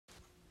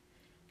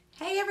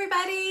Hey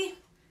everybody,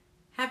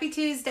 happy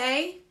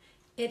Tuesday.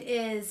 It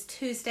is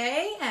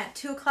Tuesday at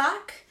 2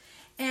 o'clock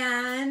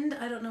and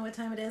I don't know what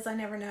time it is. I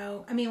never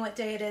know. I mean what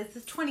day it is.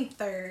 It's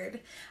 23rd.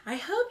 I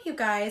hope you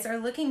guys are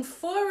looking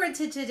forward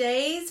to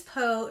today's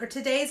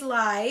today's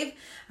live.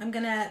 I'm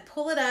gonna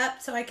pull it up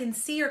so I can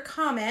see your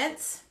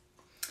comments.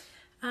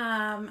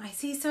 I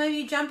see some of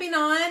you jumping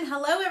on.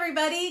 Hello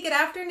everybody, good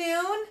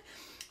afternoon.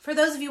 For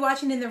those of you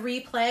watching in the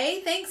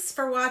replay, thanks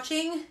for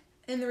watching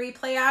in the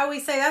replay. I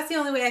always say that's the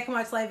only way I can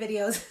watch live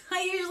videos.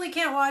 I usually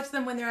can't watch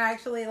them when they're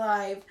actually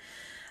live.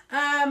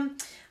 All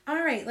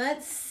right,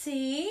 let's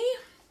see.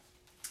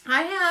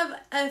 I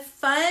have a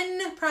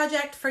fun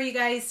project for you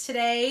guys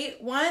today.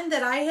 One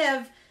that I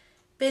have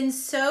been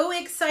so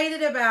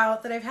excited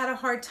about that I've had a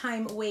hard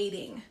time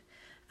waiting.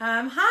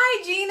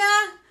 Hi,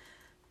 Gina.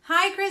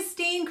 Hi,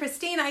 Christine.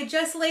 Christine, I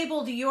just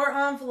labeled your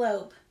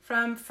envelope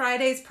from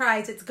Friday's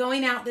Prize. It's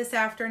going out this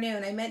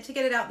afternoon. I meant to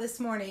get it out this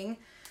morning,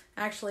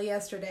 actually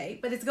yesterday,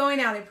 but it's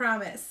going out, I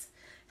promise.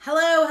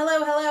 Hello,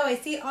 hello, hello. I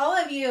see all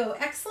of you.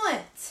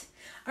 Excellent.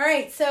 All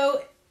right,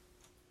 so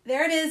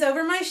there it is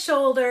over my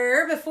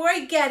shoulder. Before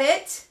I get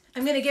it,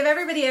 I'm going to give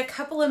everybody a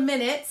couple of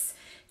minutes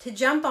to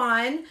jump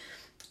on.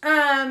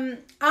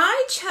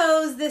 I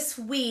chose this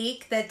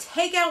week the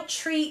Takeout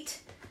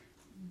Treat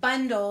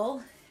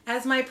Bundle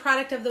as my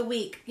product of the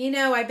week. You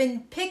know, I've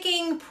been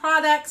picking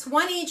products,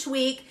 one each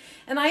week,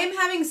 and I am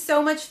having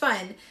so much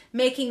fun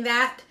making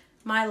that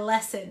my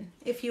lesson,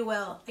 if you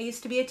will. I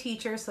used to be a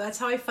teacher, so that's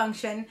how I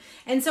function.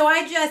 And so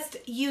I just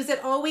use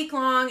it all week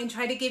long and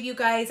try to give you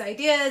guys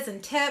ideas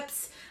and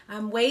tips,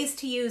 ways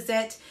to use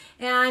it.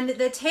 And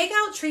the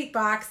Takeout Treat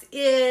Box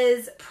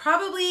is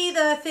probably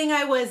the thing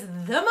I was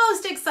the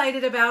most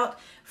excited about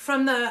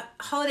from the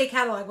holiday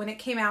catalog when it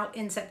came out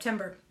in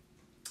September.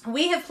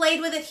 We have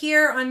played with it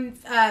here on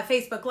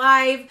Facebook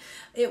Live.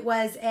 It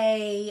was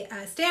a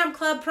stamp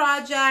club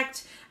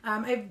project.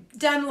 I've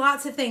done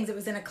lots of things. It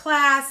was in a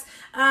class.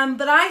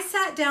 But I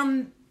sat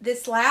down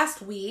this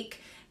last week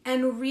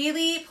and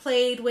really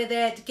played with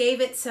it,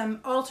 gave it some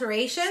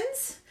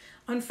alterations.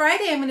 On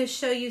Friday, I'm going to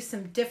show you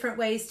some different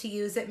ways to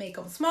use it. Make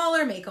them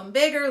smaller, make them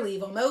bigger,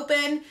 leave them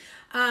open.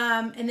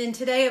 And then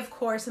today, of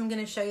course, I'm going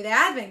to show you the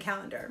Advent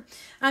calendar.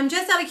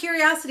 Just out of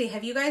curiosity,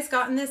 have you guys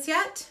gotten this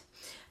yet?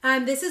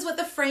 This is what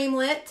the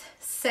framelit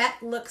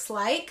set looks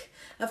like.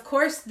 Of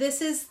course,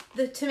 this is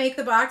to make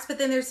the box, but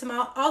then there's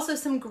also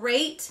some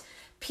great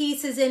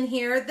pieces in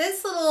here.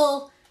 This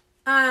little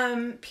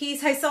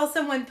piece, I saw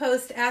someone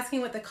post asking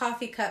what the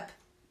coffee cup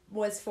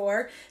was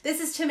for. This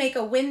is to make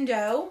a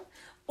window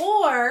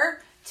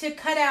or to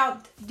cut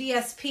out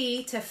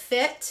DSP to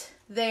fit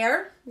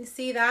there. You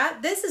see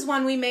that? This is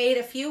one we made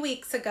a few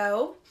weeks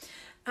ago,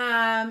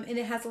 and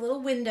it has a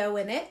little window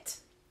in it.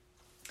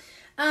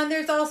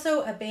 There's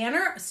also a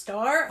banner, a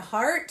star, a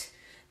heart.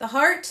 The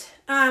heart,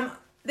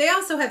 they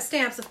also have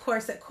stamps, of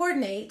course, that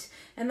coordinate,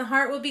 and the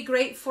heart will be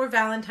great for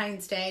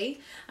Valentine's Day.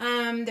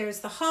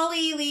 There's the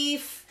holly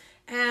leaf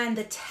and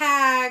the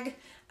tag.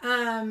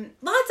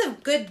 Lots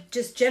of good,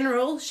 just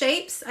general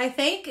shapes, I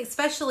think,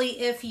 especially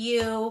if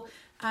you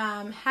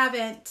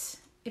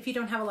if you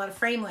don't have a lot of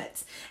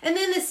framelits. And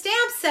then the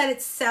stamp set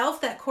itself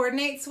that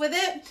coordinates with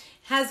it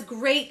has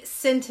great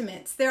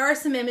sentiments. There are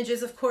some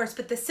images, of course,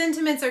 but the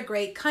sentiments are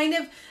great. Kind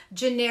of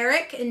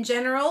generic in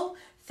general.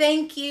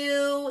 Thank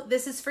you,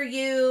 this is for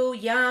you,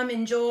 yum,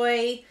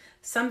 enjoy,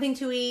 something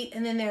to eat.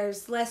 And then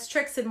there's less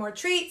tricks and more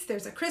treats.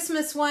 There's a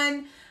Christmas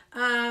one.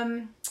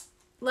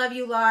 Love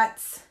you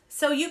lots.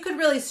 So you could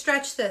really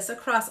stretch this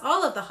across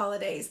all of the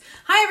holidays.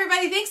 Hi,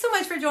 everybody. Thanks so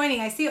much for joining.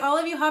 I see all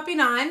of you hopping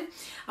on.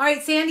 All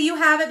right, Sandy, you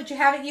have it, but you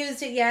haven't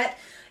used it yet.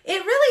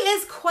 It really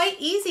is quite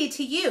easy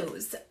to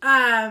use.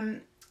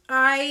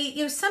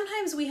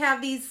 Sometimes we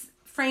have these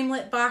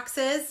framelit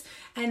boxes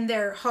and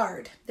they're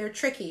hard. They're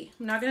tricky.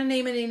 I'm not going to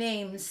name any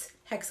names,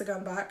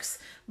 Hexagon box,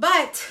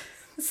 but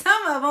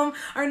some of them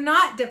are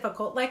not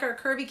difficult, like our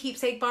Kirby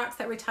keepsake box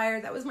that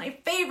retired. That was my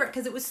favorite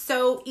because it was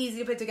so easy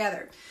to put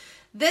together.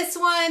 This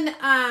one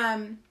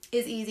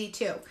is easy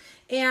too.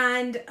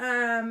 And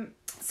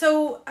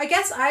so I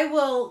guess I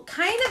will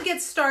kind of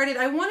get started.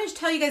 I want to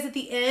tell you guys at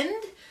the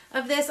end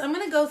of this, I'm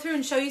going to go through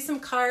and show you some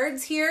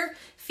cards here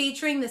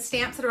featuring the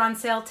stamps that are on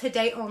sale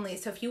today only.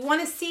 So if you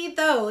want to see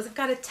those, I've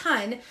got a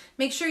ton.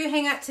 Make sure you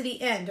hang out to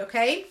the end,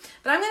 okay?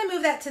 But I'm going to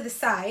move that to the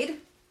side.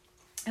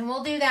 And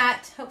we'll do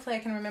that. Hopefully I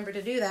can remember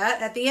to do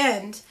that at the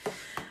end.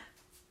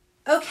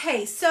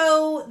 Okay,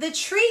 so the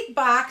treat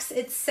box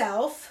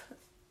itself,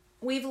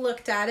 we've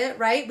looked at it,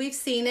 right? We've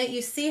seen it.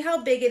 You see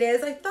how big it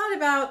is. I thought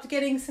about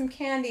getting some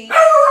candy.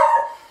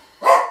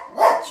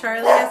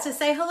 Charlie has to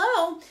say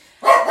hello.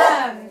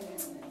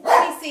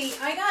 Let me see.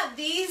 I got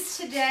these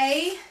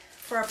today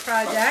for a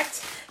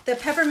project. The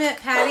peppermint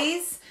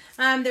patties.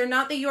 They're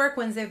not the York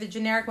ones. They're the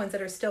generic ones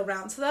that are still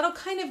round. So that'll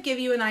kind of give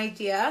you an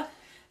idea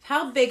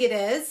how big it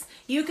is.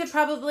 You could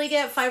probably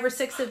get 5 or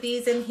 6 of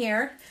these in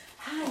here.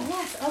 Ah,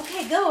 yes.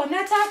 Okay, go. I'm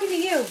not talking to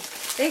you.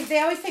 They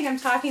always think I'm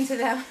talking to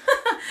them.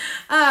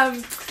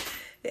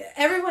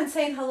 Everyone's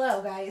saying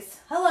hello,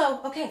 guys.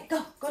 Hello. Okay,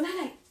 go. Go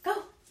night-night.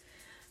 Go.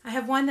 I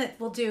have one that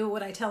will do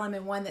what I tell him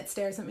and one that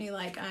stares at me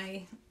like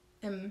I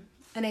am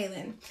an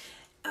alien.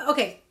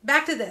 Okay,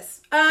 back to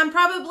this.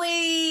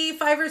 Probably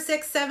 5 or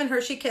 6, 7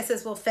 Hershey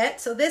Kisses will fit.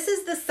 So this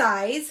is the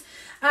size.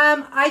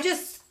 I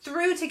just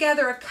threw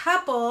together a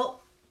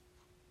couple,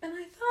 and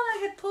I thought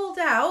I had pulled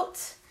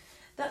out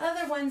the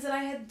other ones that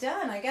I had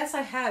done. I guess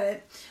I had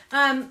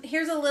it.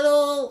 Here's a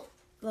little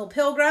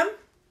pilgrim,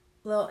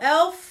 little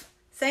elf,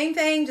 same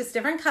thing, just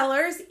different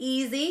colors,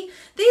 easy.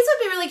 These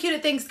would be really cute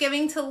at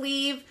Thanksgiving to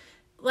leave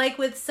like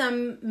with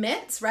some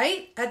mints,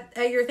 right?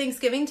 At your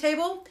Thanksgiving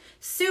table.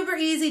 Super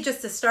easy,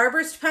 just a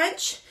starburst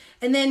punch,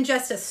 and then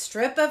just a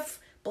strip of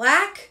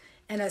black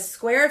and a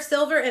square of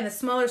silver and a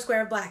smaller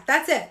square of black.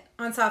 That's it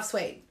on soft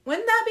suede.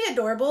 Wouldn't that be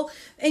adorable?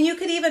 And you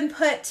could even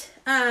put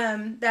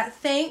that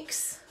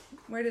thanks,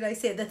 where did I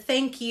say it? The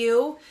thank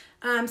you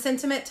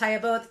sentiment, tie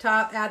a bow at the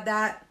top, add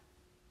that.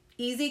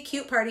 Easy,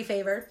 cute party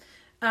favor,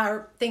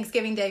 or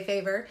Thanksgiving Day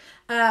favor.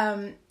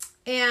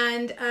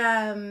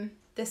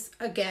 This,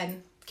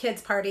 again,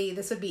 kids party.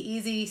 This would be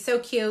easy, so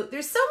cute.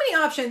 There's so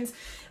many options.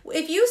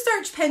 If you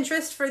search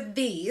Pinterest for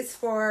these,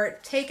 for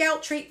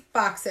takeout treat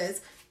boxes,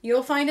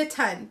 you'll find a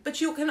ton.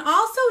 But you can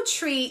also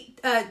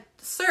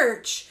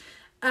search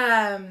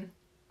the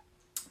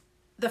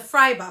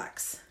fry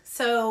box.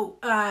 So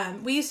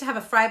we used to have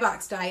a fry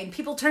box die, and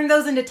people turned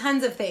those into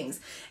tons of things.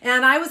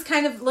 And I was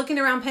kind of looking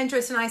around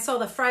Pinterest, and I saw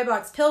the fry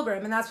box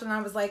pilgrim, and that's when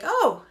I was like,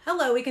 oh,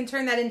 hello, we can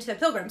turn that into a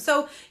pilgrim.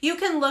 So you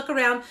can look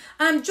around.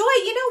 Joy,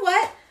 you know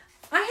what?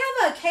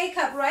 I have a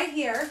K-cup right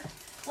here.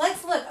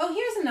 Let's look. Oh,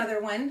 here's another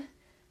one.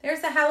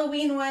 There's the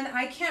Halloween one.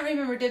 I can't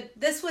remember.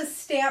 This was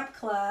Stamp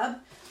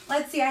Club.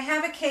 Let's see. I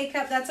have a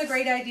K-cup. That's a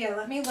great idea.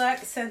 Let me look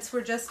since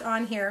we're just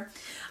on here.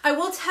 I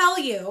will tell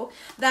you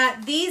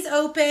that these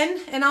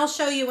open, and I'll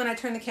show you when I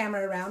turn the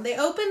camera around. They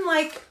open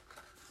like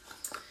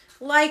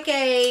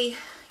a,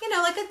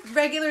 like a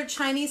regular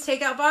Chinese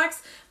takeout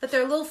box, but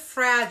they're a little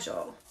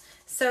fragile.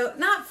 So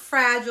not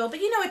fragile, but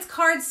it's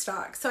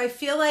cardstock. So I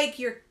feel like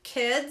your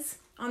kids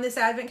on this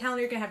advent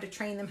calendar, you're going to have to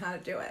train them how to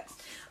do it.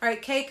 All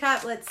right,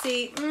 K-cup, let's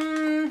see.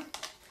 Well,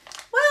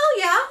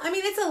 yeah, I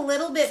mean, it's a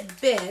little bit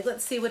big.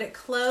 Let's see, would it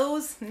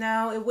close?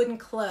 No, it wouldn't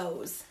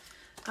close.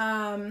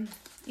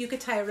 You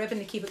could tie a ribbon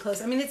to keep it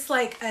closed. I mean, it's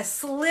like a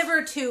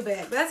sliver too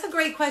big. That's a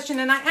great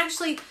question, and that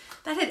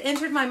had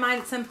entered my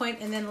mind at some point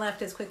and then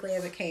left as quickly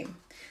as it came.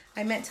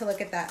 I meant to look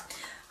at that.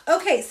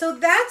 Okay, so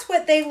that's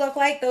what they look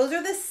like. Those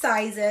are the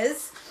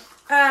sizes.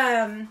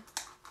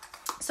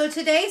 So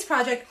today's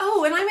project,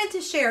 and I meant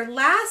to share,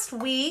 last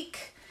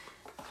week,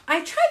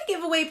 I tried to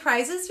give away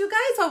prizes, you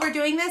guys, while we're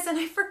doing this, and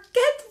I forget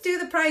to do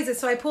the prizes,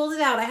 so I pulled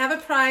it out. I have a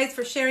prize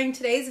for sharing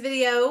today's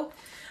video,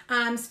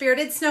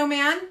 Spirited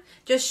Snowman,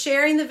 just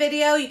sharing the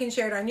video. You can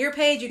share it on your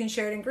page, you can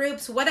share it in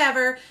groups,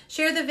 whatever.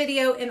 Share the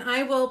video, and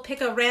I will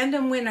pick a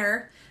random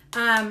winner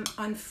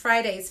on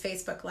Friday's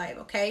Facebook Live,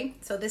 okay?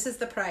 So this is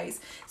the prize.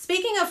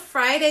 Speaking of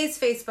Friday's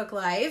Facebook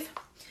Live,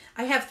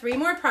 I have 3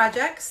 more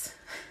projects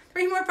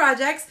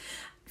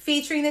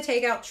featuring the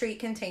takeout treat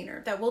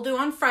container that we'll do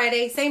on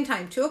Friday, same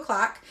time, 2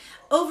 o'clock,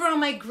 over on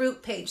my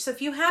group page. So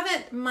if you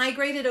haven't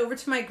migrated over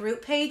to my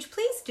group page,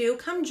 please do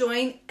come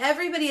join.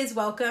 Everybody is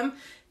welcome.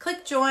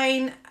 Click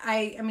join.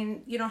 I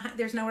mean,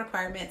 there's no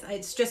requirements.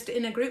 It's just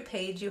in a group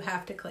page, you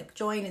have to click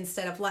join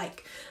instead of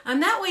like.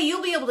 That way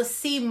you'll be able to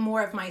see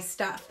more of my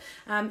stuff.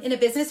 In a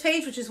business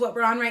page, which is what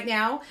we're on right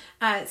now,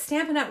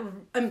 Stampin' Up,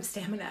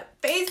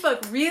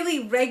 Facebook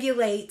really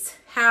regulates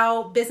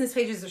how business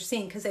pages are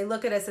seen because they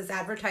look at us as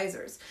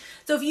advertisers.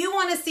 So if you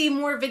want to see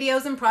more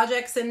videos and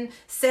projects and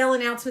sale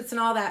announcements and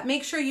all that,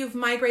 make sure you've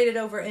migrated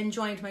over and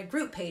joined my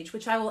group page,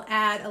 which I will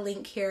add a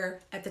link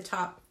here at the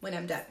top when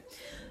I'm done.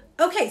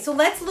 Okay, so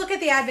let's look at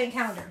the advent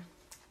calendar.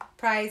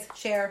 Prize,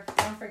 share,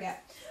 don't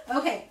forget.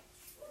 Okay,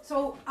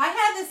 so I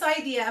had this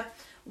idea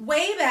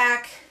way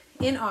back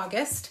in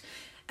August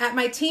at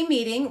my team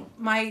meeting,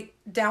 my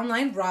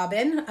downline,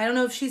 Robin, I don't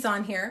know if she's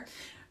on here,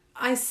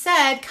 I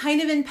said,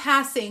 kind of in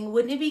passing,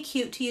 wouldn't it be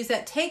cute to use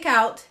that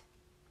takeout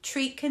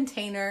treat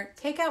container,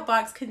 takeout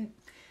box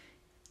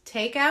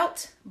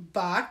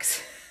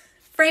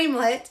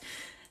framelit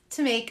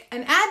to make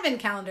an advent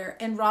calendar?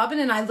 And Robin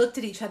and I looked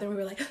at each other and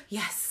we were like,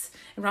 yes.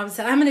 And Robin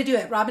said, I'm going to do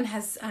it. Robin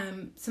has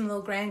some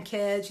little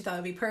grandkids. She thought it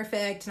would be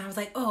perfect. And I was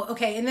like, oh,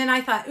 okay. And then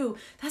I thought, ooh,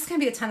 that's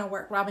going to be a ton of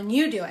work. Robin,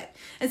 you do it.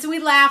 And so we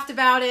laughed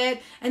about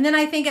it. And then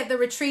I think at the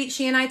retreat,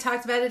 she and I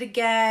talked about it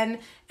again.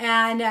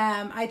 And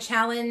I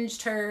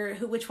challenged her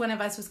which one of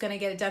us was going to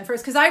get it done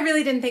first, because I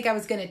really didn't think I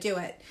was going to do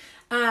it.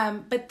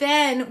 But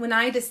then when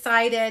I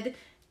decided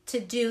to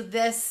do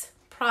this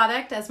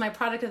product as my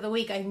product of the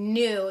week, I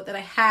knew that I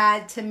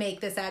had to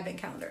make this advent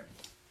calendar.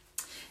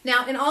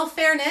 Now, in all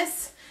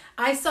fairness,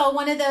 I saw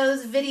one of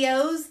those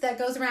videos that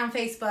goes around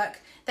Facebook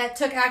that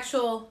took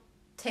actual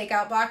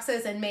takeout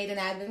boxes and made an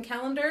advent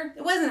calendar.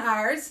 It wasn't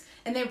ours,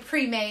 and they were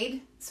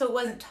pre-made, so it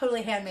wasn't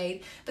totally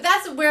handmade. But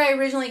that's where I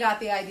originally got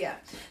the idea.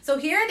 So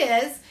here it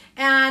is,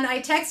 and I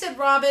texted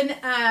Robin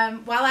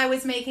while I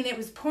was making it. It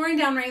was pouring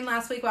down rain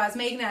last week while I was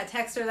making it. I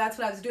texted her, that's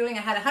what I was doing.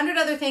 I had 100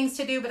 other things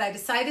to do, but I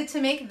decided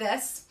to make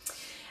this.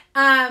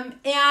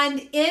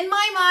 And in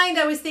my mind,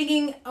 I was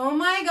thinking, oh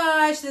my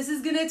gosh, this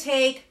is going to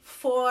take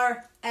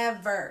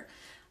forever.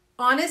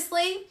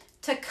 Honestly,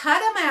 to cut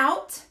them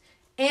out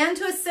and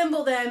to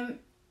assemble them,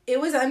 it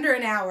was under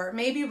an hour,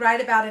 maybe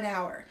right about an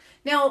hour.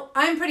 Now,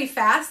 I'm pretty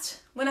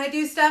fast when I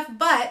do stuff,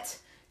 but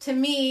to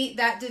me,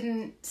 that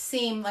didn't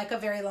seem like a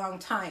very long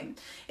time.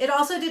 It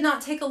also did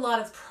not take a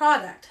lot of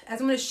product. As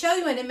I'm going to show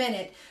you in a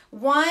minute,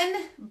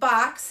 one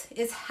box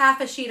is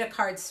half a sheet of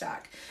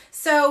cardstock.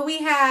 So we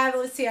have,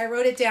 let's see, I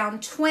wrote it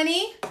down,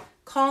 20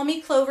 Call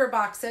Me Clover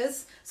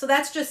boxes. So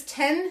that's just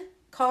 10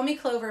 Call Me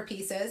Clover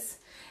pieces.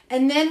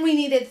 And then we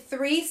needed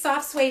 3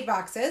 soft suede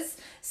boxes.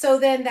 So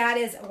then that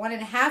is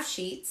 1.5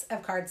 sheets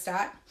of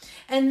cardstock.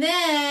 And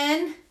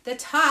then the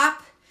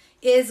top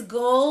is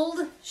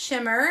gold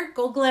shimmer,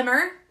 gold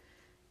glimmer.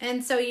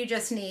 And so you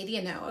just need,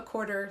 you know,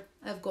 1/4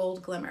 of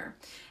gold glimmer.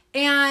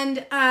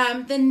 And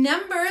the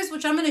numbers,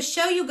 which I'm going to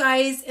show you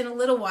guys in a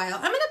little while.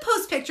 I'm going to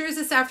post pictures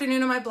this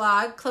afternoon on my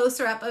blog,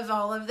 closer up of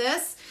all of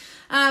this.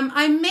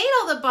 I made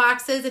all the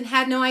boxes and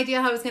had no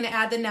idea how I was going to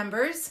add the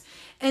numbers.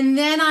 And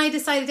then I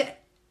decided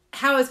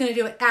how I was going to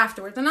do it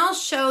afterwards. And I'll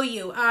show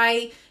you.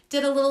 I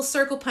did a little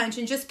circle punch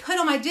and just put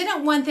them. I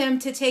didn't want them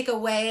to take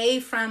away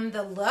from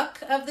the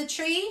look of the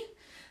tree.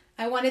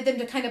 I wanted them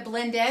to kind of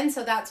blend in,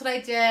 so that's what I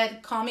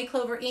did. Call Me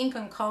Clover ink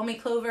on Call Me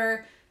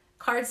Clover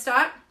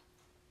cardstock.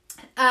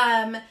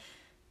 And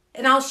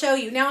I'll show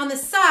you. Now on the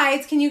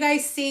sides, can you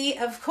guys see?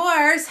 Of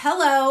course,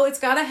 hello, it's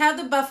got to have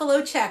the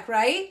buffalo check,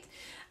 right?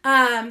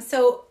 And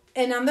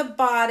on the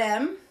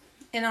bottom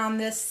and on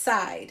this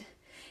side.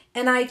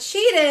 And I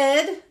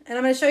cheated, and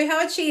I'm going to show you how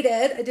I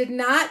cheated. I did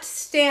not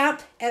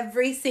stamp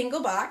every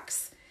single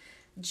box.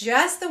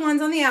 Just the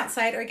ones on the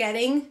outside are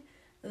getting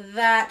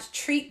that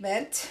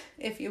treatment,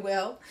 if you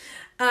will.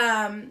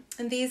 And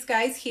these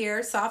guys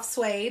here, soft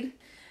suede,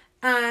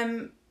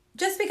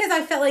 just because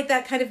I felt like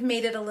that kind of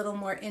made it a little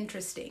more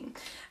interesting.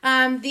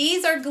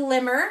 These are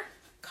glimmer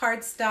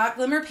cardstock,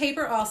 glimmer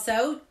paper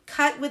also,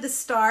 cut with a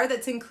star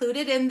that's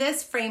included in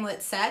this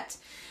framelit set.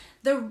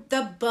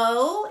 The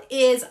bow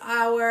is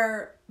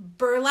our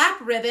burlap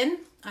ribbon.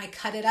 I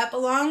cut it up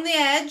along the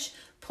edge,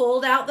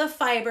 pulled out the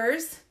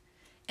fibers,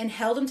 and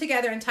held them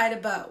together and tied a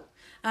bow.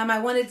 I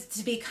wanted it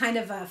to be kind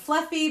of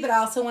fluffy, but I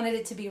also wanted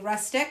it to be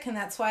rustic, and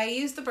that's why I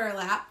used the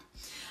burlap.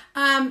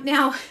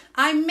 Now,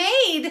 I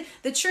made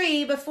the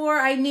tree before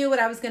I knew what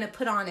I was going to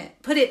put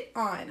it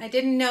on. I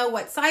didn't know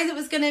what size it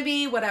was going to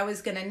be, what I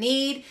was going to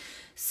need.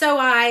 So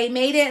I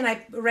made it and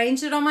I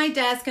arranged it on my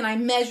desk and I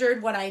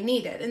measured what I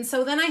needed. And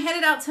so then I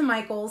headed out to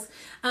Michael's.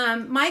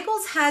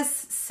 Michael's has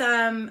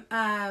some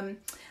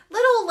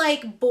little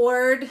like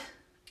board,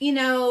 you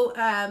know,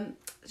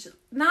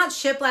 not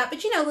shiplap,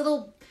 but you know,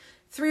 little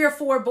 3 or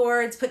 4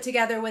 boards put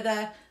together with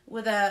a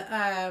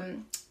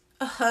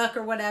hook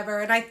or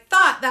whatever. And I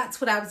thought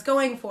that's what I was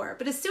going for.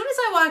 But as soon as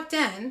I walked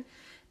in,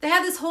 they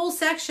had this whole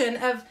section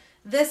of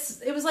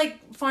this. It was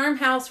like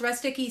farmhouse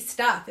rustic-y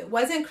stuff. It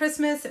wasn't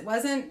Christmas. It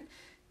wasn't,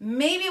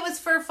 maybe it was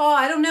for fall.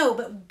 I don't know.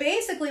 But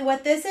basically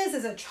what this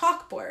is a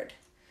chalkboard.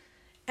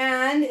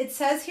 And it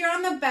says here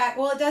on the back,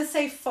 well, it does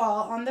say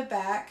fall on the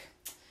back.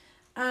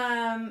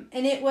 And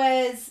it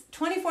was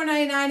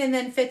 $24.99 and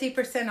then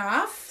 50%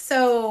 off.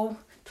 So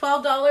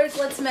 $12.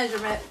 Let's measure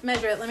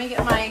it. Let me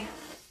get my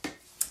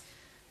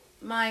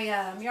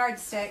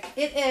yardstick.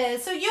 It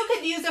is, so you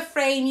could use a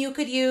frame, you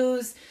could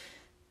use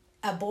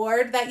a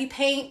board that you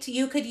paint,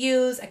 you could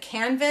use a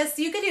canvas,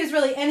 you could use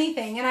really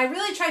anything. And I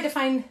really tried to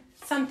find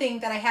something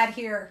that I had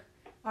here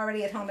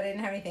already at home, but I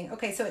didn't have anything.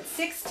 Okay, so it's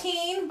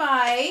 16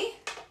 by,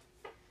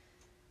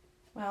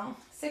 well,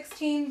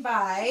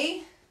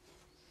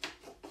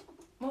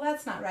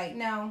 that's not right.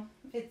 No,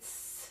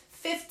 it's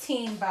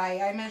 15 by,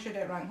 I measured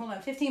it wrong. Hold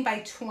on, 15 by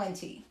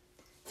 20.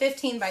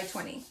 15 by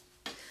 20.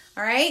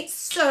 All right,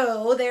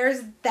 so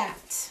there's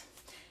that.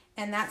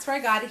 And that's where I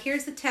got it.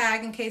 Here's the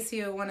tag in case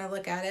you want to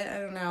look at it. I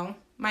don't know.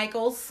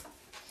 Michael's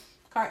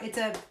car. It's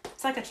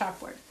like a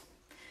chalkboard.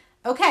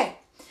 Okay,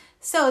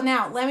 so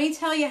now let me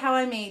tell you how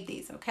I made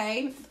these,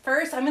 okay?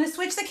 First, I'm going to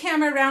switch the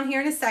camera around here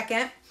in a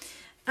second.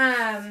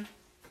 I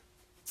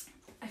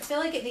feel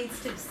like it needs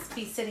to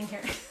be sitting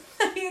here.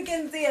 You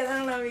can see it. I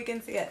don't know if you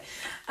can see it.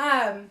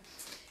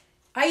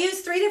 I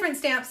used 3 different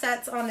stamp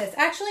sets on this.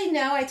 Actually,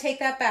 no, I take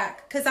that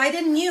back because I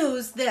didn't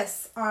use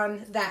this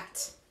on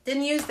that.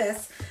 Didn't use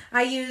this.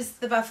 I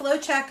used the buffalo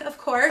check, of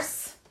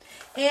course.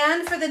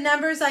 And for the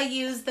numbers, I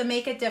used the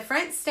Make a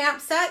Difference stamp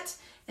set.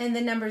 And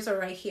the numbers are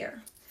right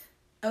here.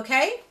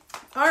 Okay?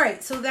 All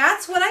right, so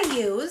that's what I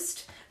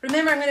used.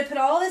 Remember, I'm going to put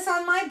all this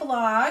on my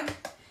blog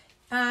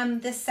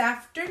this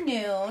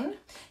afternoon.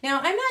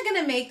 Now, I'm not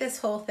going to make this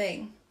whole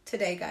thing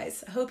today,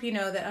 guys. I hope you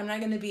know that I'm not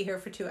going to be here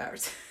for 2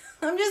 hours.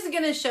 I'm just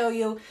going to show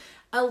you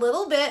a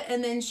little bit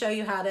and then show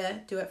you how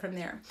to do it from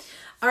there.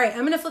 All right,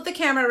 I'm going to flip the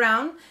camera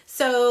around.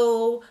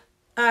 So,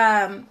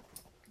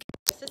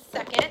 just a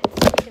second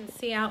so you can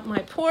see out my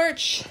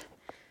porch.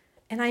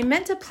 And I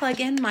meant to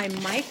plug in my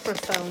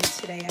microphone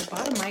today. I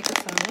bought a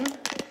microphone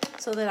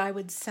so that I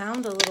would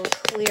sound a little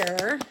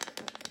clearer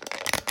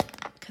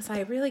because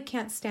I really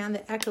can't stand the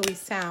echoey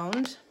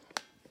sound.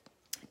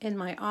 in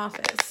my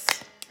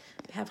office.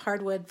 I have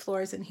hardwood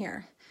floors in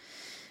here.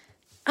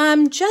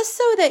 Just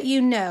so that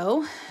you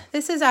know,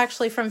 this is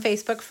actually from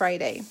Facebook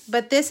Friday,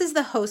 but this is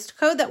the host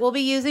code that we'll be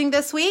using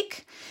this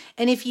week.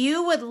 And if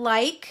you would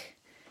like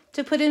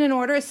to put in an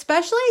order,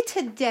 especially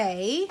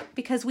today,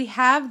 because we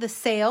have the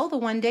sale, the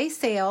one-day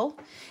sale,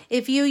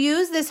 if you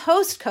use this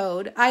host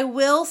code, I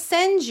will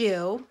send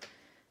you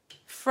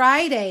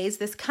Fridays,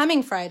 this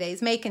coming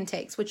Fridays, make and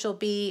takes, which will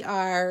be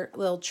our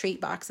little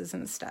treat boxes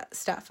and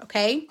stuff,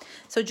 okay?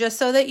 So just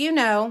so that you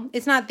know,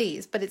 it's not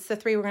these, but it's the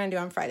 3 we're going to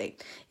do on Friday.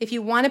 If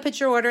you want to put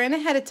your order in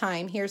ahead of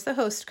time, here's the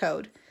host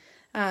code,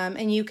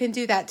 and you can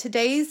do that.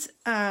 Today's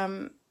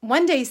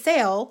one-day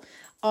sale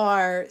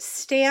are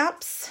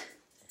stamps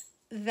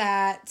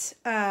that,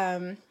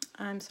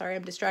 I'm sorry,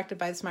 I'm distracted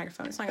by this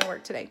microphone. It's not going to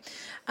work today.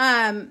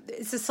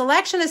 It's a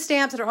selection of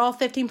stamps that are all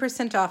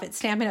 15% off. It's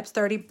Stampin' Up's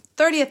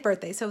 30th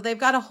birthday. So they've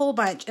got a whole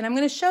bunch. And I'm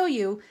going to show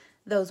you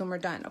those when we're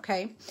done,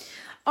 okay?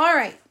 All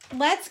right,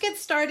 let's get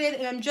started.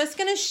 And I'm just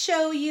going to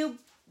show you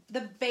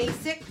the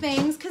basic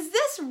things because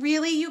this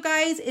really, you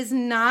guys, is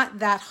not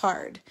that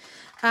hard.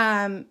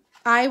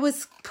 I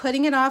was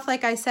putting it off,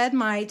 like I said.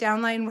 My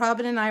downline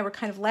Robin and I were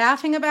kind of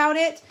laughing about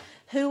it.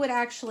 Who would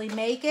actually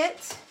make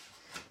it?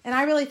 And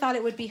I really thought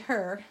it would be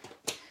her,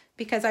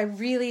 because I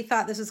really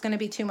thought this was going to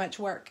be too much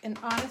work. And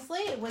honestly,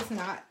 it was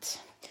not.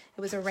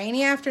 It was a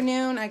rainy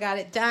afternoon. I got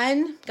it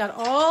done, got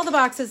all the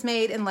boxes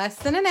made in less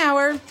than an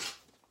hour,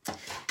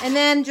 and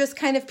then just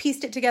kind of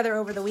pieced it together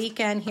over the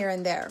weekend here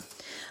and there.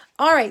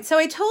 All right, so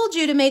I told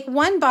you to make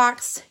one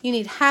box, you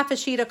need half a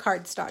sheet of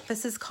cardstock.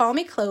 This is Call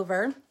Me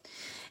Clover.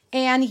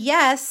 And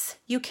yes,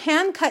 you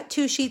can cut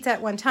 2 sheets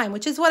at one time,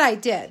 which is what I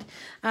did.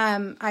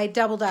 I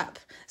doubled up.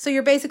 So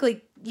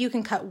you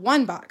can cut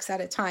 1 box at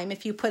a time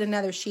if you put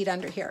another sheet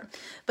under here.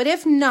 But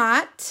if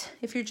not,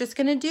 if you're just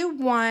gonna do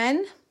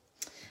 1,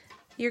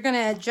 you're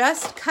gonna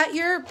just cut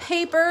your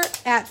paper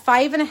at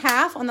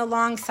 5.5 on the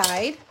long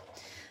side.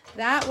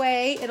 That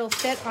way it'll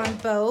fit on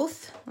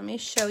both. Let me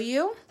show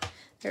you.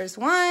 There's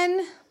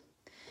 1,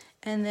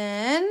 and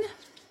then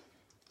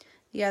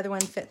the other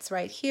one fits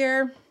right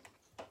here.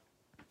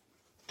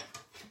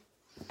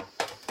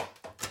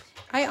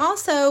 I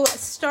also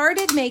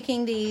started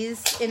making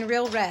these in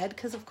Real Red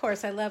because, of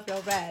course, I love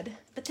Real Red.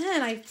 But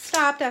then I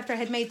stopped after I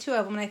had made 2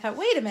 of them, and I thought,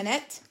 wait a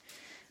minute.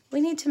 We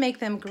need to make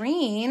them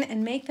green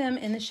and make them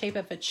in the shape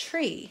of a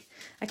tree.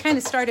 I kind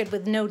of started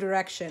with no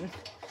direction.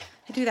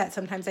 I do that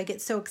sometimes. I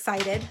get so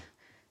excited,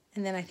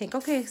 and then I think,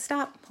 okay,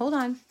 stop. Hold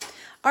on.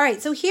 All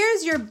right, so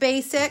here's your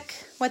basic,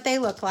 what they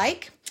look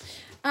like.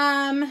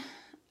 I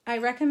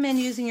recommend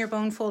using your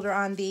bone folder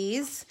on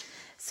these.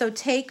 So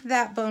take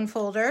that bone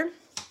folder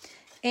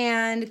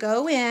and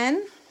go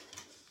in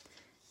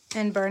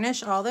and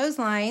burnish all those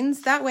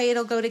lines. That way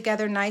it'll go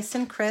together nice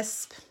and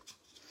crisp.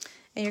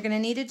 And you're gonna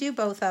need to do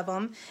both of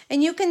them.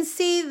 And you can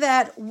see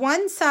that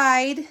one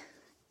side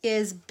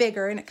is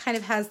bigger and it kind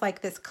of has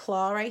like this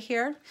claw right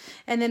here.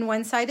 And then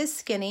one side is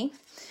skinny.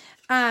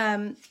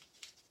 They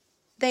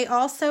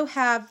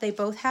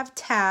both have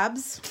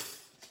tabs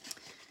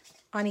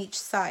on each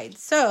side.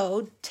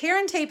 So tear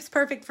and tape's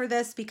perfect for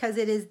this because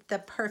it is the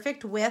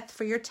perfect width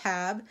for your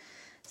tab.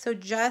 So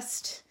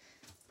just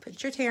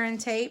put your tear and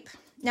tape.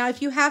 Now,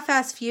 if you have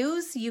fast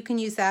fuse, you can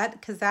use that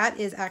because that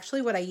is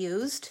actually what I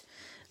used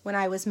when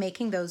I was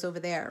making those over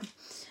there.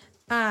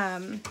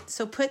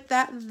 So put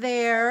that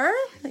there.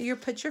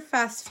 Put your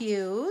fast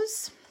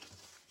fuse.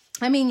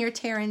 Your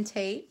tear and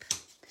tape.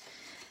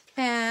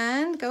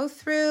 And go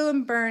through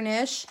and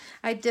burnish.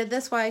 I did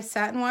this while I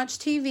sat and watched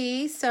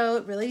TV, so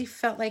it really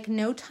felt like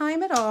no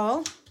time at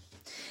all.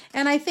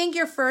 And I think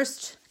your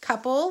first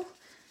couple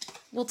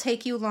will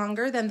take you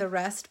longer than the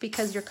rest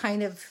because you're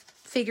kind of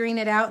figuring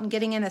it out and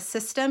getting in a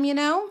system, you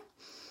know?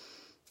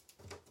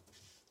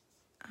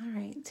 All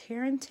right,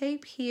 tear and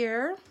tape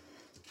here.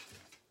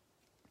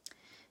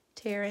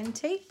 Tear and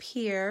tape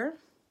here.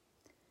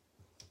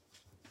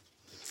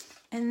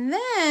 And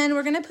then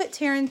we're gonna put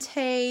tear and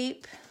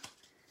tape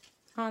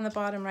on the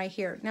bottom right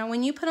here. Now,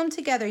 when you put them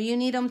together, you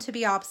need them to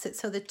be opposite.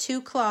 So the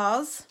 2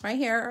 claws right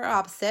here are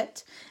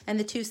opposite, and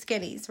the 2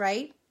 skinnies,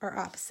 right, are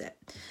opposite.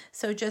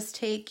 So just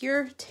take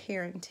your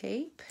tear and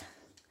tape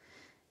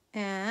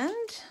and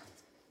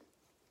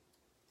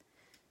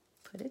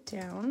put it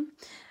down.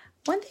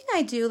 One thing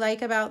I do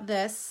like about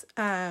this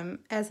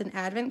as an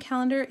advent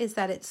calendar is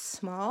that it's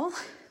small,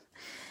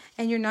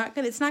 and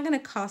it's not gonna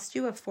cost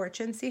you a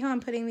fortune. See how I'm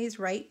putting these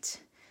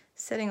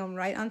sitting them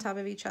right on top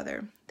of each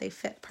other. They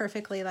fit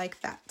perfectly like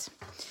that.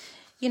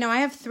 You know, I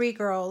have 3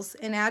 girls,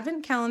 and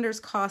advent calendars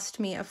cost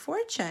me a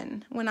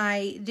fortune when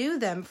I do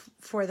them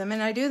for them,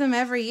 and I do them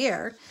every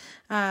year.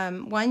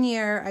 One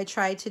year I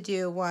tried to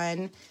do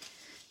one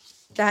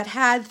that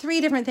had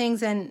 3 different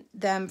things in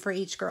them for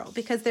each girl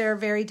because they're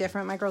very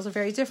different. My girls are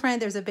very different.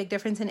 There's a big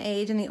difference in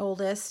age in the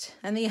oldest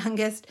and the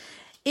youngest.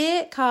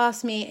 It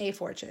cost me a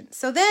fortune.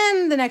 So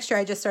then the next year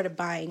I just started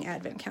buying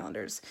advent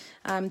calendars.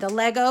 The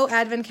Lego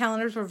advent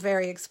calendars were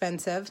very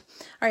expensive.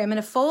 All right, I'm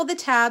gonna fold the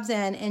tabs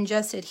in and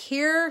just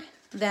adhere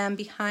them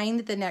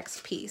behind the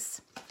next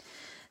piece.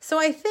 So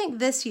I think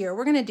this year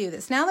we're going to do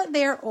this. Now that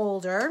they're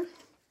older,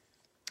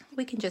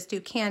 we can just do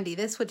candy.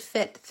 This would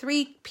fit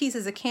 3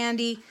 pieces of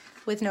candy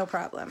with no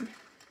problem.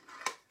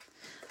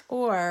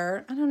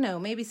 Or, I don't know,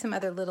 maybe some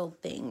other little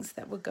things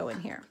that would go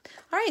in here.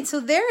 All right, so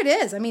there it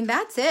is. I mean,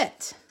 that's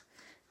it.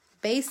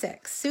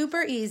 Basic,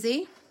 super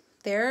easy.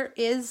 There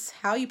is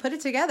how you put it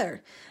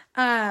together.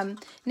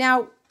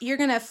 Now, you're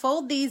going to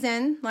fold these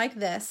in like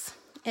this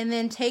and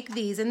then take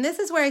these. And this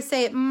is where I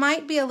say it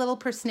might be a little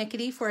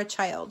persnickety for a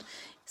child.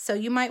 So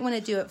you might want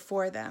to do it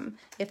for them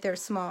if they're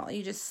small.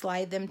 You just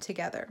slide them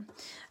together.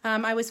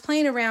 I was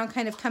playing around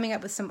kind of coming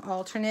up with some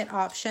alternate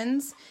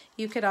options.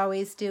 You could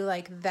always do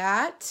like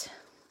that.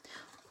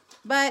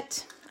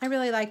 But I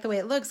really like the way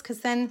it looks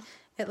because then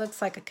it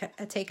looks like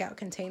a takeout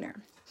container.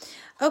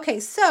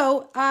 Okay,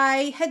 so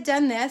I had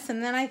done this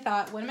and then I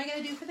thought, what am I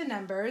going to do for the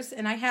numbers?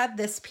 And I had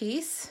this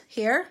piece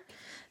here.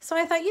 So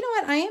I thought, you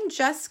know what? I am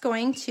just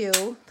going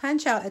to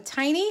punch out a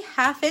tiny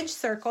 1/2-inch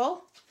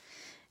circle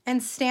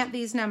and stamp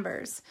these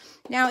numbers.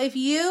 Now, if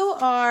you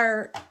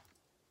are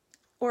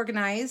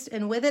organized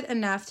and with it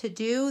enough to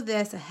do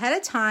this ahead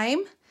of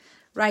time,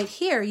 right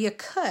here, you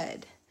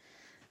could.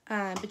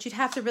 But you'd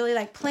have to really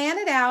like plan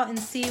it out and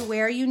see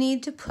where you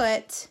need to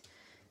put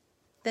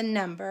the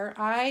number.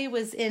 I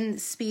was in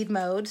speed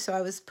mode, so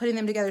I was putting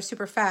them together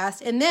super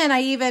fast. And then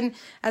I even,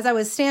 as I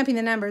was stamping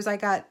the numbers, I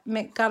got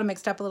them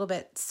mixed up a little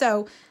bit.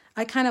 So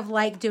I kind of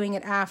like doing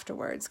it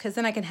afterwards because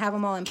then I can have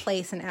them all in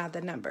place and add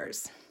the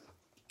numbers.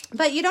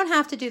 But you don't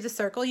have to do the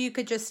circle. You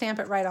could just stamp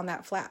it right on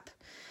that flap.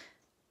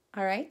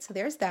 All right, so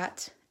there's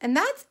that. And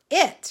that's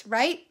it,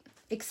 right?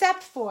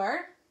 Except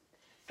for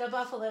the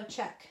buffalo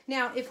check.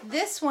 Now, if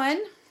this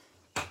one,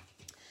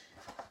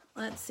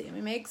 let's see, let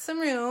me make some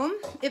room.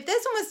 If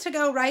this one was to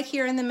go right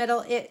here in the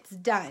middle, it's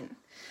done.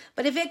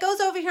 But if it goes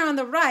over here on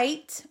the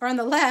right or on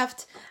the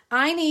left,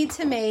 I need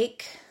to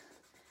make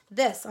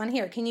this on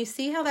here. Can you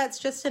see how that's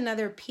just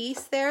another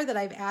piece there that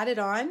I've added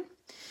on?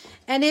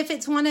 And if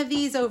it's one of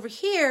these over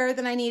here,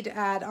 then I need to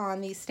add on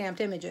these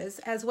stamped images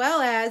as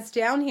well as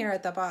down here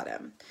at the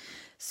bottom.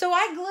 So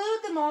I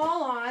glued them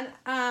all on.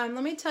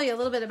 Let me tell you a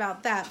little bit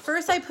about that.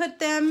 First, I put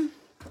them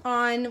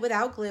on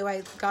without glue.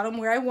 I got them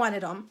where I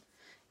wanted them,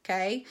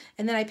 okay?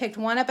 And then I picked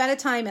one up at a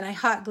time and I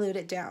hot glued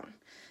it down.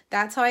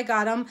 That's how I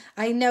got them.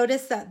 I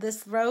noticed that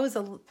this row is,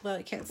 well,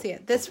 you can't see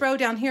it. This row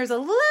down here is a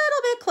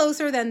little bit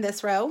closer than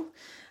this row.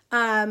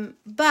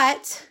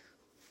 But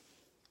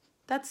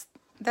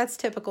that's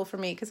typical for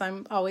me because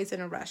I'm always in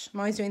a rush.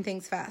 I'm always doing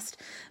things fast.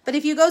 But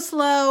if you go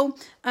slow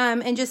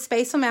and just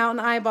space them out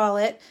and eyeball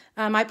it,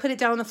 I put it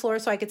down on the floor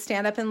so I could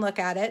stand up and look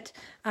at it.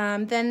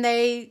 Then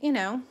they, you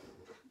know,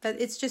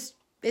 it's just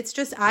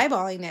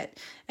eyeballing it.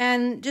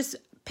 And just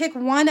pick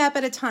one up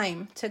at a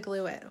time to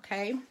glue it,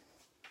 okay?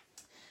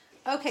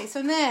 Okay,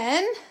 so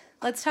then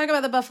let's talk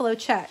about the buffalo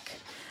check.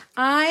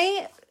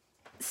 I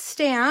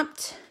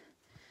stamped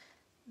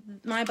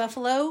my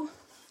buffalo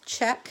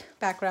check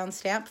background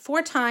stamp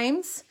 4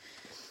 times.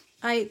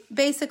 I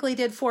basically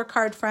did 4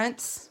 card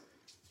fronts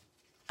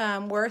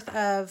worth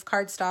of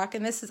cardstock,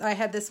 and I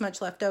had this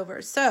much left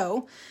over,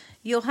 so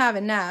you'll have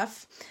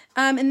enough.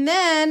 And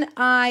then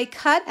I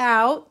cut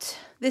out,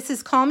 this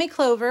is Call Me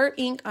Clover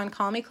ink on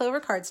Call Me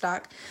Clover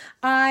cardstock.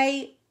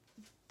 I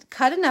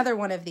cut another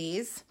one of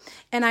these,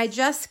 and I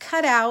just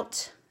cut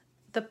out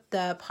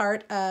the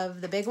part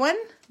of the big one,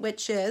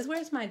 which is,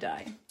 where's my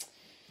die?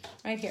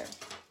 Right here.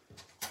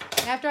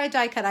 After I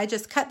die cut, I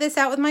just cut this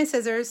out with my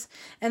scissors,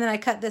 and then I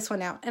cut this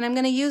one out. And I'm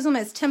going to use them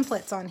as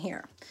templates on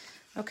here.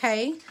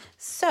 Okay?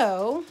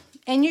 So,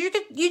 and you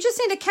just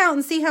need to count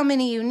and see how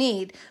many you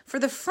need. For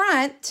the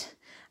front,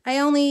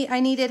 I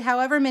needed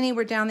however many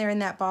were down there in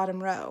that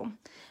bottom row.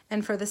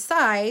 And for the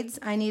sides,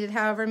 I needed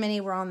however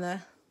many were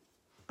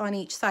on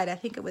each side. I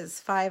think it was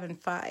 5 and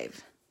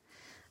 5.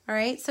 All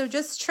right, so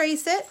just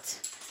trace it.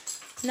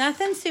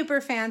 Nothing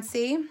super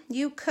fancy.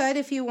 You could,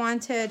 if you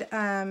wanted,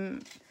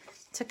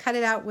 to cut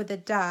it out with a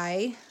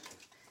die,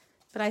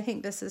 but I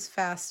think this is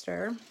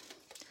faster.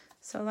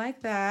 So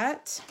like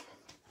that.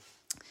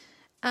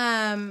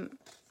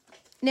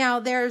 Now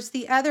there's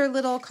the other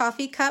little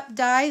coffee cup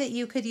die that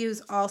you could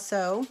use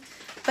also,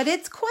 but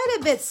it's quite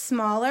a bit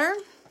smaller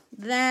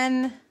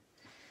than,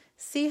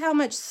 see how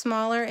much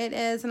smaller it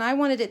is? And I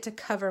wanted it to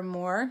cover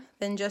more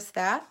than just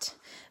that.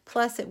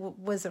 Plus it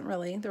wasn't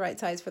really the right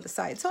size for the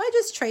side. So I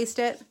just traced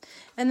it,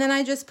 and then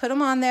I just put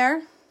them on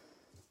there,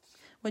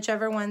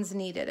 whichever ones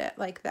needed it,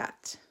 like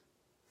that.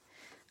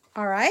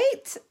 All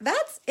right,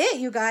 that's it,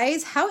 you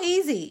guys. How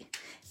easy.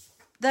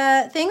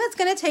 The thing that's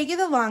going to take you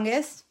the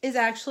longest is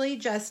actually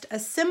just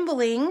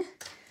assembling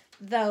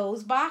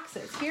those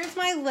boxes. Here's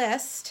my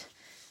list.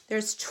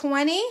 There's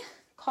 20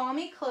 Call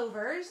Me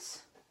Clovers,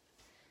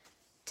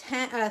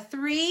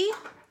 3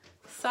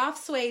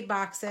 soft suede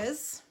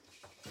boxes.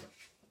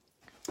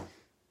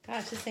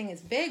 Gosh, this thing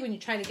is big when you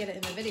try to get it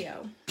in the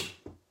video.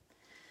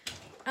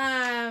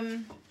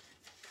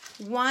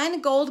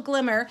 1 gold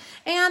glimmer,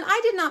 and I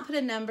did not put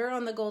a number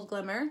on the gold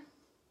glimmer.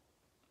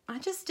 I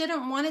just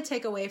didn't want to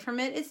take away from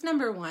it. It's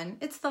number 1.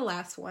 It's the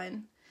last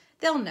one.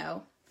 They'll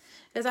know.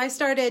 As I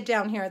started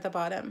down here at the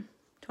bottom,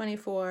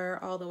 24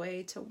 all the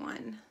way to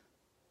 1.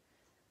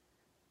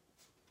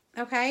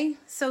 Okay,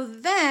 so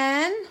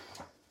then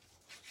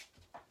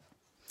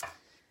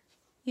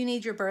you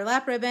need your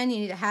burlap ribbon, you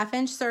need a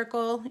 1/2-inch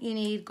circle, you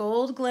need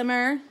gold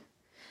glimmer.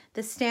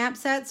 The stamp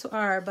sets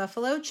are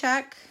buffalo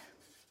check.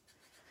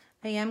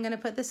 I am going to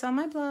put this on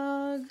my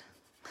blog.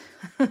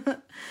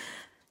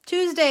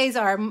 Tuesdays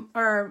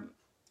are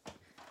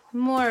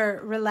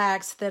more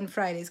relaxed than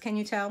Fridays, can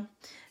you tell?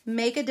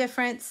 Make a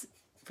difference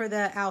for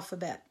the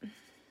alphabet.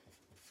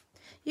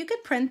 You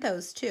could print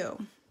those too.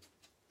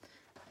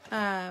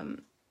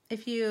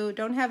 If you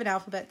don't have an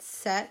alphabet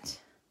set,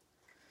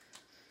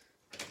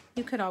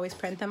 you could always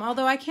print them.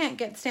 Although I can't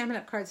get Stampin'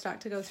 Up! Cardstock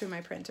to go through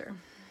my printer.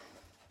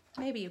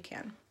 Maybe you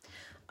can.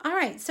 All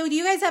right, so do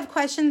you guys have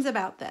questions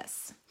about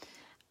this?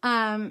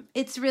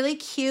 It's really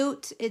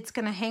cute. It's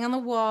going to hang on the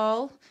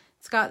wall.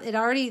 It's got it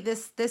already.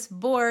 This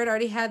board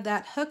already had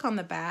that hook on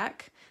the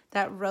back,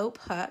 that rope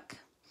hook.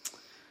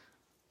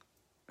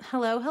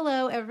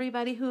 Hello,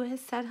 everybody who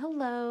has said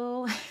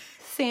hello.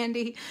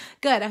 Sandy,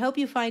 good. I hope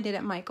you find it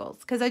at Michael's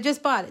because I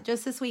just bought it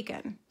just this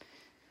weekend,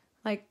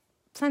 like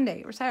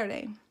Sunday or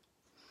Saturday.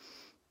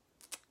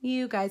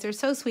 You guys are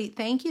so sweet.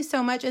 Thank you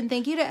so much, and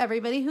thank you to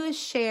everybody who has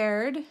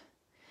shared.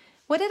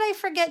 What did I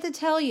forget to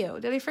tell you?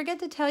 Did I forget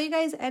to tell you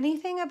guys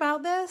anything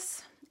about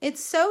this?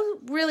 It's so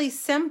really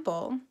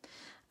simple.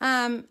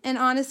 And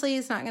honestly,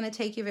 it's not going to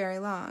take you very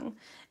long.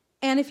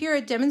 And if you're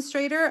a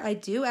demonstrator, I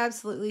do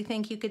absolutely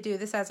think you could do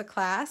this as a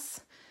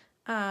class.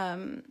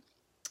 10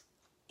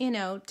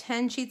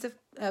 sheets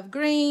of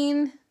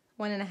green,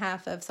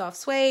 1.5 of soft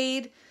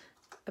suede,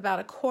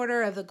 about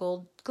 1/4 of the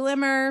gold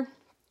glimmer.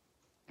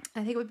 I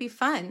think it would be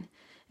fun.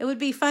 It would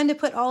be fun to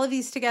put all of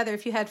these together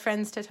if you had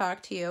friends to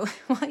talk to you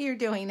while you're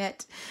doing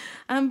it.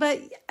 But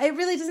it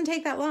really doesn't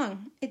take that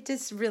long. It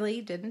just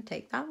really didn't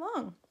take that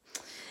long.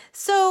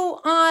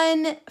 So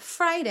on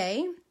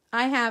Friday,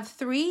 I have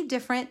 3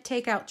 different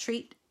takeout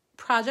treat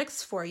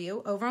projects for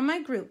you over on my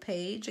group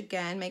page.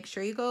 Again, make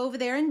sure you go over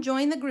there and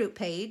join the group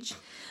page.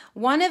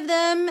 One of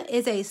them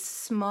is a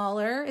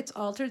smaller, it's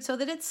altered so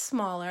that it's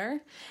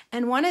smaller.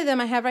 And one of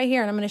them I have right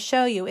here, and I'm going to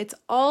show you. It's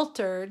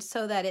altered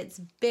so that it's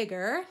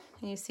bigger.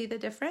 Can you see the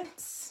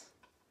difference?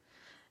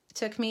 It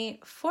took me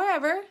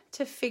forever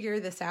to figure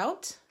this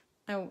out.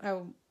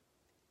 I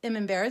am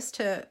embarrassed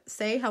to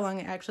say how long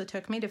it actually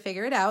took me to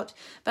figure it out,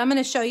 but I'm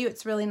going to show you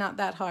it's really not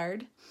that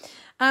hard.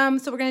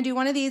 So we're going to do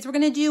one of these. We're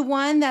going to do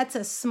one that's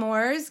a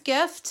s'mores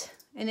gift,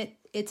 and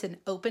it's an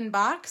open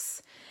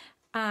box.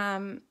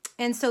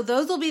 And so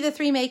those will be the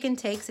 3 make and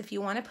takes if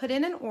you want to put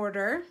in an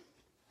order.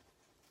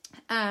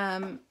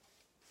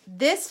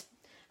 This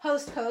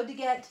host code to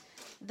get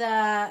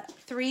the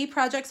 3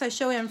 projects I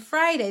show you on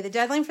Friday, the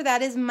deadline for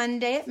that is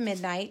Monday at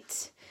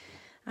midnight.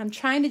 I'm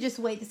trying to just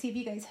wait to see if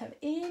you guys have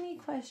any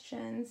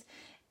questions.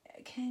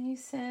 Can you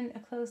send a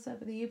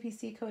close-up of the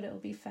UPC code? It will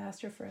be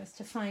faster for us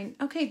to find.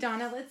 Okay,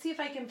 Donna, let's see if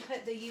I can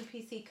put the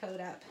UPC code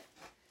up.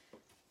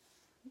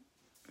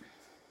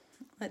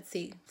 Let's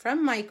see.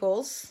 From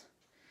Michael's.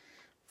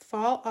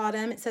 Fall,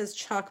 autumn. It says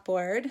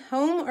chalkboard.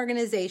 Home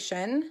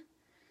organization.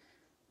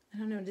 I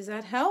don't know. Does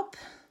that help?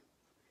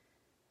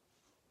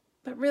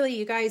 But really,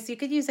 you guys, you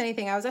could use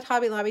anything. I was at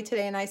Hobby Lobby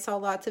today, and I saw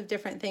lots of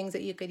different things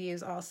that you could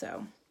use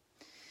also.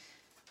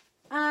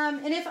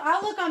 And if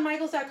I'll look on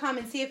michaels.com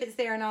and see if it's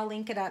there, and I'll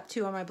link it up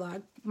too on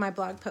my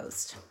blog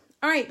post.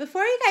 All right,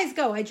 before you guys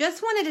go, I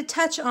just wanted to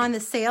touch on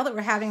the sale that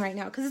we're having right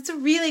now because it's a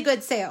really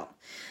good sale.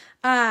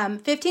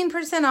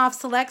 15% off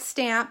select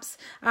stamps.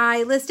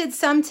 I listed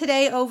some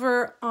today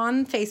over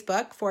on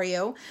Facebook for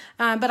you,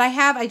 but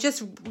I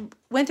just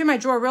went through my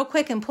drawer real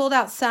quick and pulled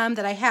out some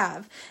that I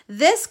have.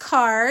 This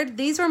card,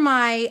 these were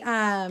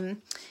my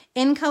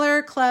In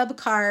Color Club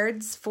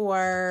cards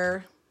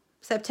for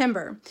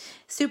September.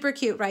 Super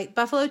cute, right?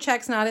 Buffalo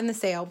check's not in the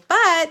sale,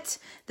 but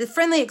the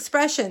Friendly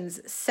Expressions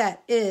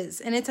set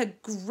is, and it's a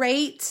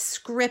great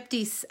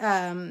scripty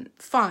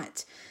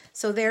font.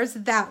 So there's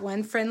that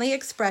one, Friendly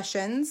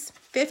Expressions,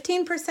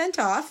 15%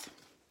 off.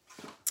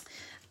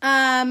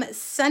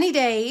 Sunny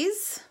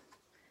Days,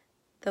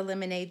 the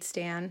lemonade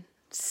stand,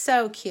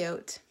 so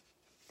cute.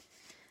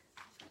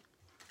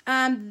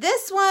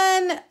 This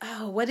one,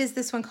 oh, what is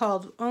this one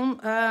called?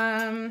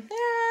 I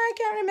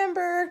can't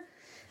remember.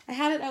 I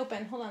had it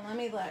open. Hold on, let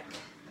me look.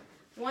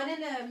 1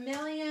 in a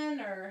million,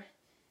 or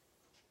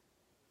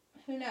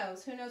who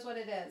knows? Who knows what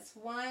it is?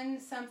 One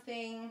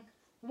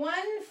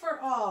for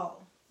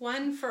all.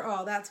 One for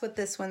all. That's what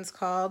this one's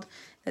called.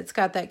 It's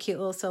got that cute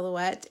little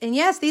silhouette. And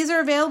yes, these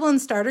are available in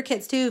starter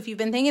kits too. If you've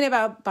been thinking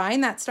about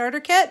buying that starter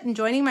kit and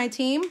joining my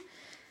team,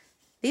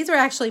 these are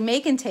actually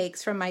make and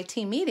takes from my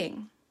team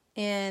meeting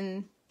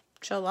in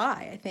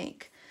July, I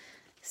think.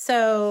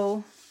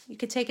 So you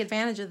could take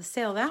advantage of the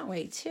sale that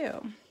way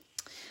too.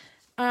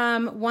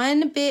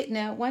 One big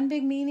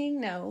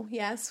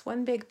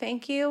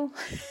thank you.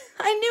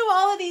 I knew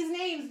all of these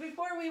names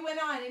before we went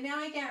on, and now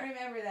I can't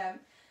remember them.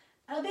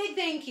 A big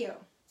thank you.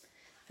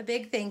 A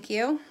big thank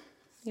you.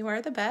 You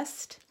are the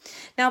best.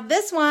 Now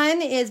this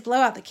one is Blow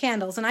Out the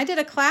Candles, and I did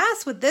a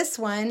class with this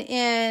one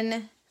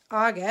in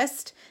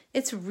August.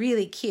 It's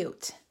really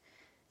cute.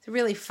 It's a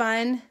really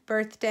fun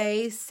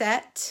birthday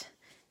set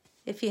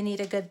if you need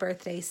a good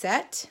birthday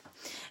set.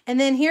 And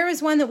then here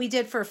is one that we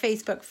did for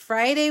Facebook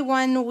Friday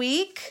one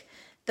week.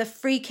 The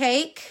free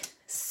cake.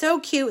 So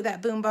cute,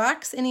 that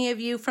boombox. Any of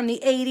you from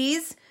the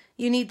 80s,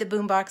 you need the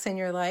boombox in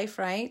your life,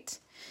 right?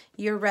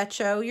 You're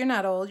retro. You're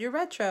not old. You're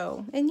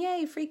retro. And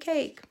yay, free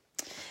cake.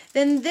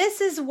 Then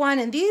this is one,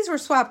 and these were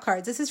swap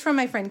cards. This is from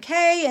my friend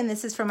Kay, and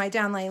this is from my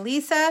downline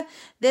Lisa.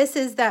 This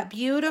is that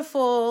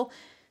beautiful,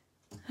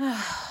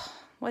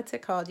 what's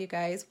it called, you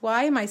guys?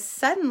 Why am I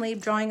suddenly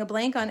drawing a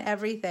blank on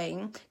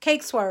everything?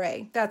 Cake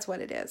Soiree, that's what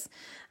it is.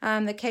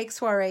 The Cake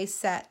Soiree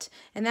set.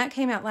 And that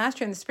came out last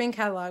year in the spring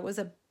catalog. It was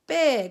a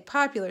big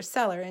popular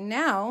seller, and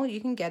now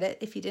you can get it.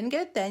 If you didn't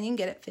get it then, you can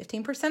get it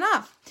 15%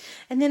 off.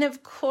 And then,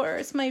 of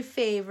course, my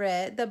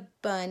favorite, the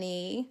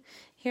bunny.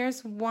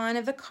 Here's one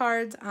of the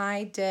cards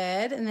I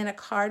did, and then a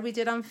card we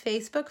did on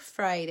Facebook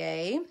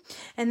Friday,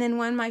 and then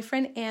one my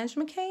friend Ange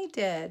McKay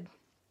did.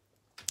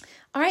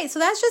 All right, so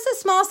that's just a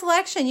small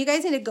selection. You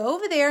guys need to go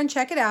over there and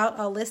check it out.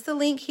 I'll list the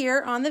link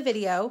here on the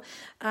video.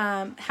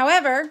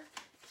 However,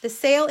 the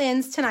sale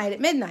ends tonight at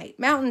midnight,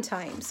 Mountain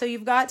Time. So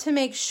you've got to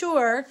make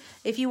sure,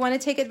 if you want to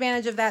take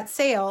advantage of that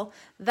sale,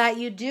 that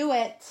you do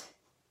it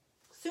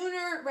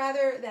sooner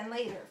rather than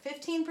later.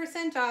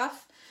 15%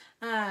 off.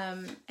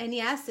 And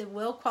yes, it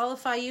will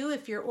qualify you.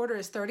 If your order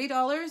is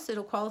 $30,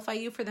 it'll qualify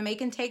you for the make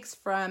and takes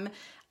from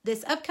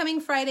this upcoming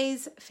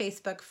Friday's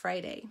Facebook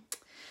Friday.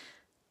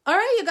 All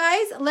right, you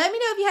guys, let me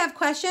know if you have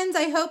questions.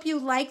 I hope you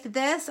liked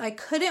this. I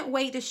couldn't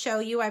wait to show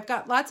you. I've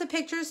got lots of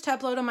pictures to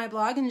upload on my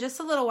blog in just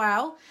a little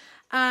while.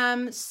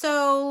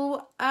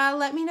 So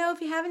let me know if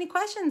you have any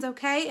questions,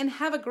 okay? And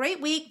have a great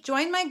week.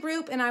 Join my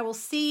group, and I will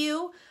see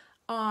you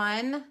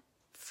on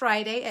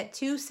Friday at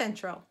 2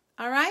 Central.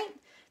 All right?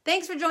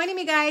 Thanks for joining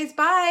me, guys.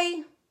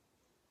 Bye.